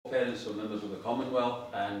principal members of the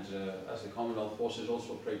Commonwealth, and as the Commonwealth forces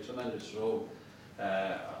also played tremendous role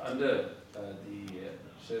under the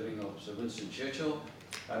serving of Sir Winston Churchill.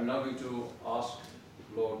 I'm now going to ask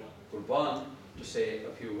Lord Quban to say a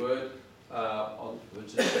few words on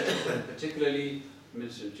Winston Churchill, and particularly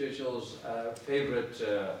Winston Churchill's favourite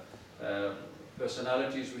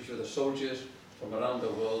personalities, which were the soldiers from around the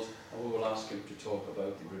world, and we will ask him to talk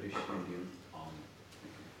about the British Indian Army.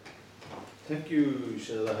 Thank you,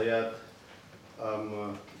 Shahzad Hayat.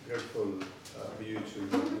 I'm grateful for you to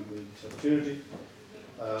give me this opportunity.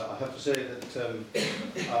 I have to say that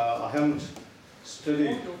I haven't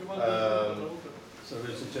studied Sir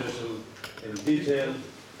Winston Churchill in detail,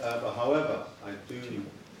 but however, I do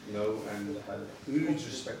know and have huge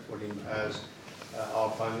respect for him as our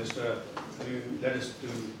Prime Minister, who led us to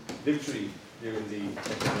victory during the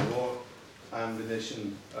Second World War, and the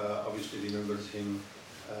nation obviously remembers him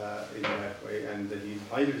in that way, and he's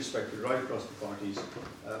highly respected right across the parties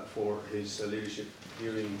for his leadership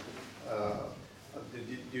during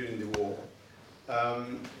the war. I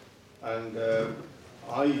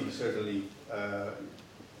certainly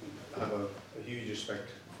have a huge respect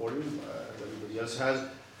for him, as everybody else has.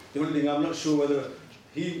 The only thing, I'm not sure whether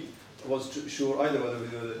he was sure either whether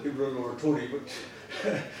he was a Liberal or a Tory, but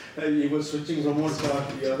he was switching from one side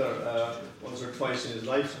to the other once or twice in his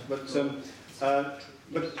life.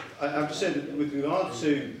 But I have to say that with regard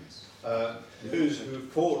to those who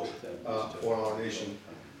fought for our nation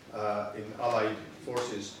in Allied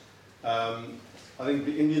forces, I think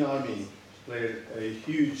the Indian Army played a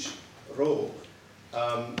huge role.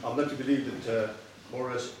 I'm led to believe that more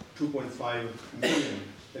or less 2.5 million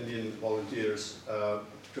Indian volunteers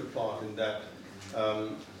took part in that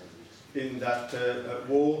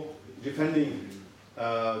war, defending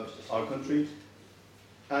our country.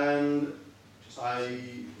 And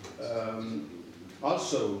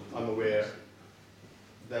I'm aware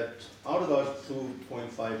that out of those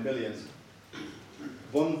 2.5 million,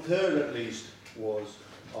 1/3 at least was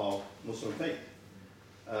of Muslim faith.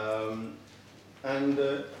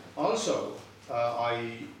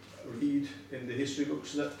 I read in the history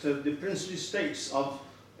books that the princely states of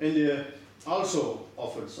India also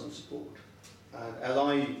offered some support. And as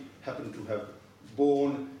I happen to have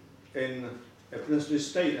born in a princely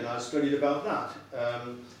state, and I studied about that,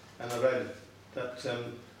 and I read that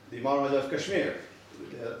the Maharaja of Kashmir,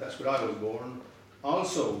 that's where I was born,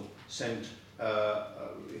 also sent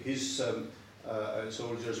his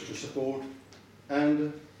soldiers to support.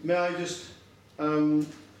 And may I just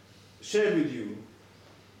share with you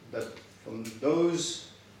that from those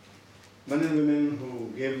men and women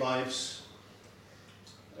who gave lives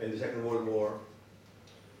in the Second World War,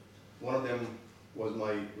 one of them was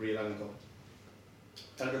my real uncle,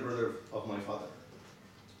 elder brother of my father,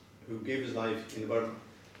 who gave his life in Burma.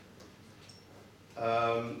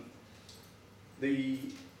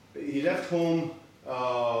 He left home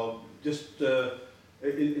just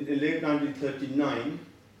in late 1939,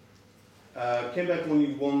 came back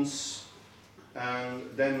only once, and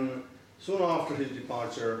then soon after his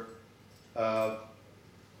departure,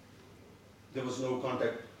 there was no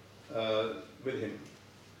contact with him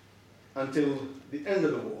until the end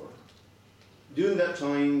of the war. During that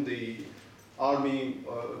time, the army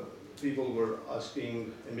people were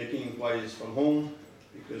asking and making inquiries from home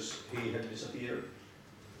because he had disappeared.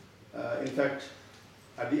 In fact,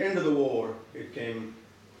 at the end of the war, it came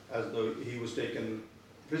as though he was taken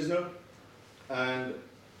prisoner, and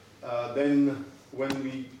then when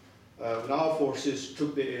our forces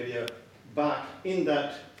took the area back in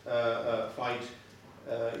that fight,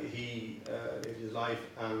 he gave his life,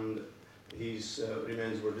 and his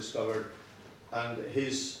remains were discovered, and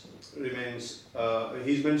his remains,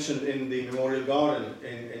 he's mentioned in the Memorial Garden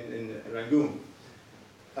in Rangoon.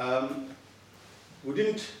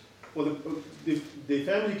 The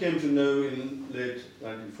family came to know in late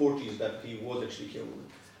 1940s that he was actually killed,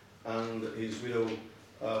 and his widow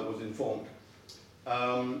was informed.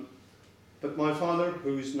 But my father,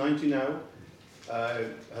 who is 90 now,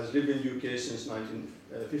 has lived in UK since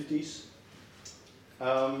 1950s.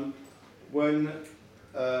 When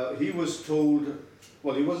he was told,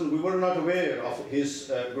 well, we were not aware of his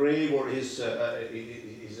grave or his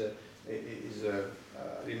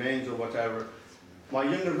remains or whatever. My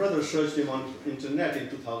younger brother searched him on internet in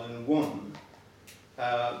 2001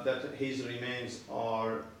 that his remains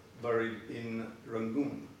are buried in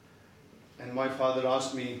Rangoon. And my father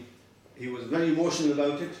asked me, he was very emotional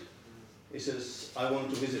about it. He says, I want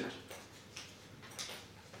to visit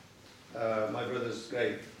my brother's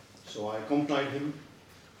grave. So I accompanied him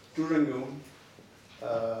to Rangoon,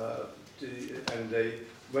 and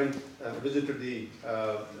went and visited the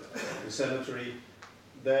cemetery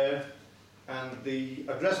there, and the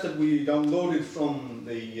address that we downloaded from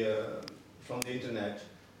the internet,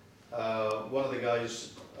 one of the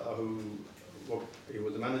guys he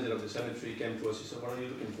was the manager of the cemetery, came to us. He said, "What are you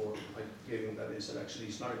looking for?" I gave him that. He said, "Actually,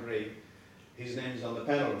 it's not a grave. His name is on the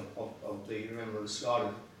panel of the Remembrance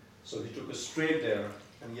Garden." So he took us straight there,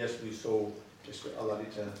 and yes, we saw Mr.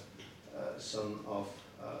 Aladita, son of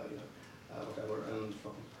whatever, and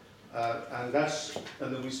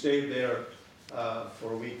then we stayed there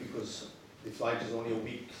for a week, because the flight is only a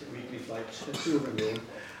weekly flight to Rangoon.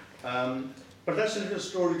 But that's a little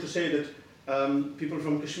story to say that people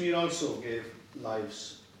from Kashmir also gave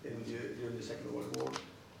lives during the Second World War.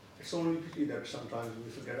 It's only pity that sometimes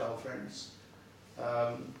we forget our friends.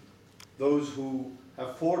 Those who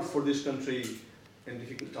have fought for this country in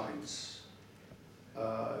difficult times.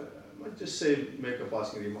 I might just make a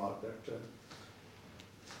passing remark that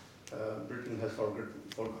Britain has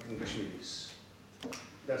forgotten Kashmiris.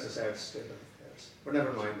 That's a sad state of affairs. But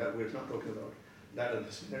never mind that, we're not talking about that at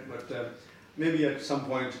this minute. But maybe at some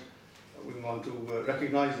point we want to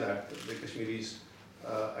recognize that the Kashmiris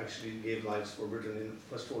actually gave lives for Britain in the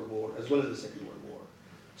First World War as well as the Second World War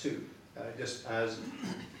too, just as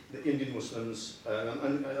the Indian Muslims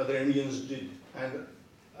and other Indians did. And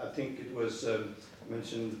I think it was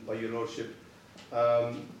mentioned by your Lordship,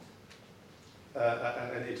 and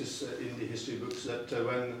it is in the history books, that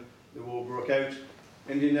when the war broke out,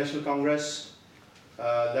 Indian National Congress,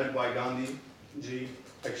 led by Gandhi ji,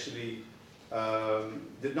 actually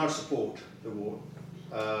did not support the war,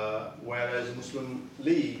 whereas the Muslim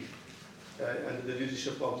League, under the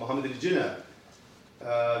leadership of Muhammad Ali Jinnah,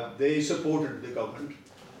 they supported the government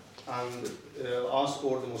and asked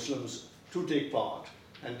for the Muslims to take part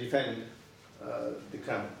and defend the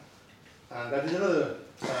Kremlin. And that is another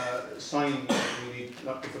sign we need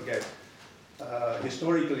not to forget.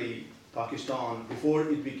 Historically, Pakistan, before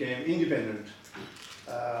it became independent,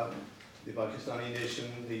 the Pakistani nation,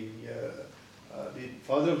 the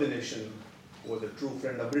father of the nation, was a true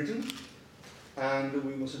friend of Britain, and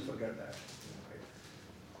we mustn't forget that.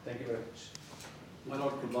 Thank you very much. My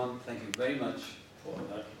Lord Quban, thank you very much for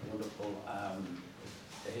that wonderful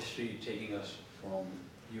history, taking us from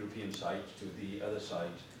European side to the other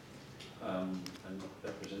side, and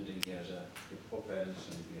representing here as a foreparents,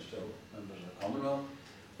 and we are still members of the Commonwealth.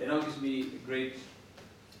 It now gives me great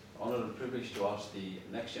honour and privilege to ask the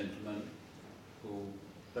next gentleman, who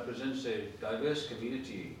represents a diverse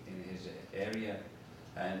community in his area,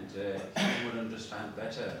 and he would understand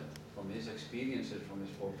better from his experiences, from his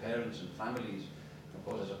foreparents and families, of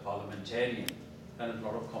course as a parliamentarian, and a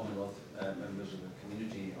lot of Commonwealth members of the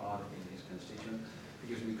community are in his constituent. It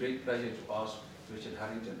gives me great pleasure to ask Richard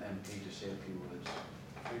Harrington, MP, to say a few words.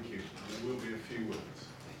 Thank you. There will be a few words.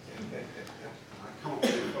 I can't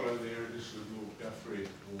really follow the erudition of Lord Guthrie,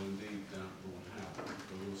 or indeed Lord Howe,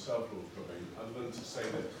 or yourself, Lord Cobain, other than to say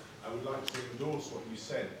that I would like to endorse what you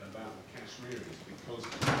said about the Kashmiris, because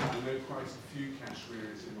I know quite a few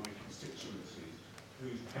Kashmiris in my constituency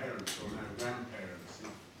whose parents or now grandparents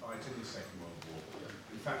fight in the Second World War.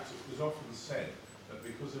 In fact, it was often said that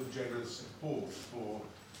because of generous support for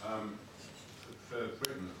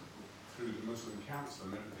Britain through the Muslim Council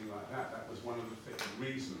and everything like that, that was one of the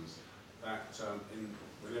reasons that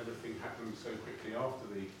when everything happened so quickly after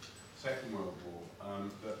the Second World War,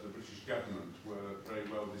 that the British government were very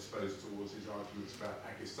well disposed towards his arguments about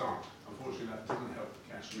Pakistan. Unfortunately, that didn't help the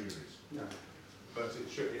Kashmiris. No. But it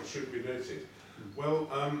should be noted. Well,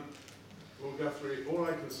 Lord Guthrie, all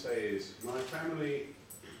I can say is my father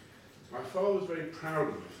was very proud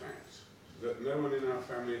of the fact that no one in our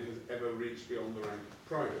family has ever reached beyond the rank of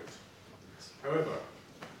private. However,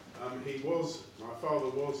 my father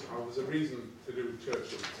was, there's a reason to do with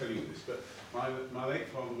Churchill telling you this, but my late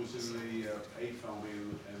father was in the 8th Army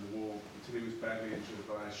in the war until he was badly injured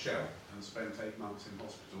by a shell and spent 8 months in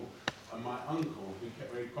hospital. And my uncle, who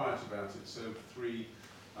kept very quiet about it, served three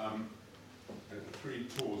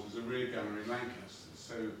tours as a rear gunner in Lancaster.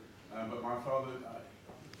 So, but my father,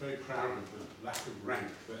 very proud of the lack of rank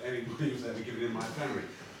that anybody was ever given in my family.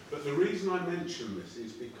 But the reason I mention this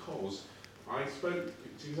is because I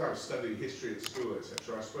was studying history at school,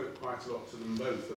 etc. I spoke quite a lot to them both